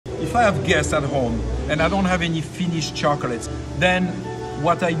if I have guests at home and I don't have any finished chocolates, then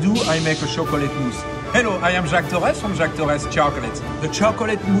what I do, I make a chocolate mousse. Hello, I am Jacques Torres from Jacques Torres Chocolates. The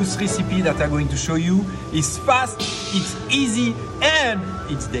chocolate mousse recipe that I'm going to show you is fast, it's easy, and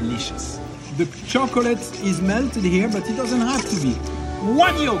it's delicious. The chocolate is melted here, but it doesn't have to be.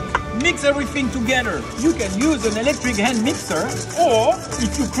 One yolk, mix everything together. You can use an electric hand mixer, or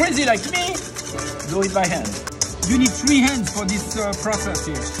if you're crazy like me, do it by hand. You need 3 hands for this process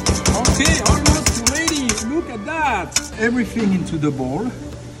here. Okay, almost ready. Look at that. Everything into the bowl,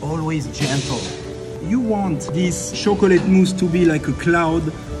 always gentle. You want this chocolate mousse to be like a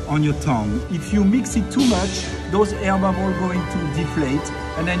cloud on your tongue. If you mix it too much, those air bubbles are going to deflate,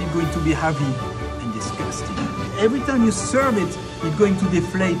 and then it's going to be heavy and disgusting. Every time you serve it, it's going to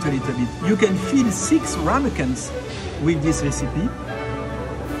deflate a little bit. You can fill 6 ramekins with this recipe.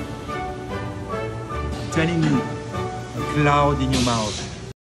 Telling you, a cloud in your mouth.